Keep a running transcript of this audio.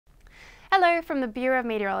Hello from the Bureau of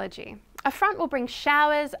Meteorology. A front will bring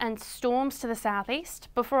showers and storms to the southeast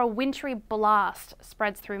before a wintry blast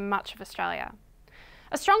spreads through much of Australia.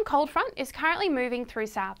 A strong cold front is currently moving through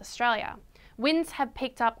South Australia. Winds have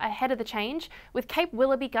picked up ahead of the change, with Cape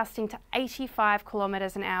Willoughby gusting to 85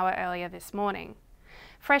 kilometres an hour earlier this morning.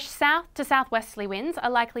 Fresh south to southwesterly winds are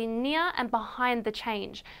likely near and behind the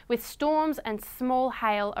change, with storms and small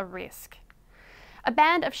hail a risk. A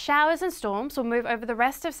band of showers and storms will move over the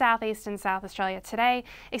rest of southeast and South Australia today,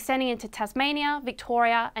 extending into Tasmania,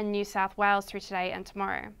 Victoria and New South Wales through today and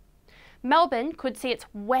tomorrow. Melbourne could see its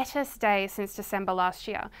wettest day since December last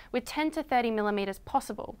year, with 10 to 30 millimetres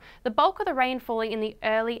possible, the bulk of the rain falling in the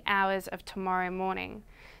early hours of tomorrow morning.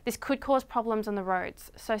 This could cause problems on the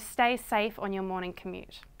roads, so stay safe on your morning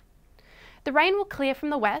commute. The rain will clear from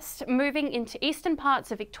the west, moving into eastern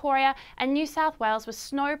parts of Victoria and New South Wales with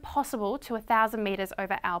snow possible to 1,000 metres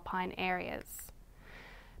over alpine areas.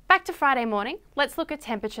 Back to Friday morning, let's look at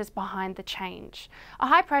temperatures behind the change. A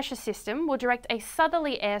high pressure system will direct a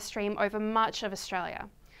southerly airstream over much of Australia.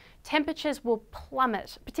 Temperatures will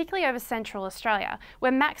plummet, particularly over central Australia,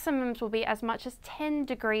 where maximums will be as much as 10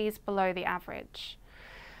 degrees below the average.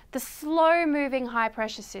 The slow-moving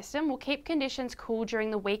high-pressure system will keep conditions cool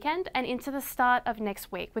during the weekend and into the start of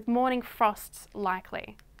next week, with morning frosts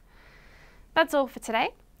likely. That's all for today.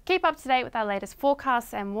 Keep up to date with our latest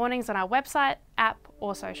forecasts and warnings on our website, app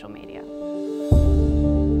or social media.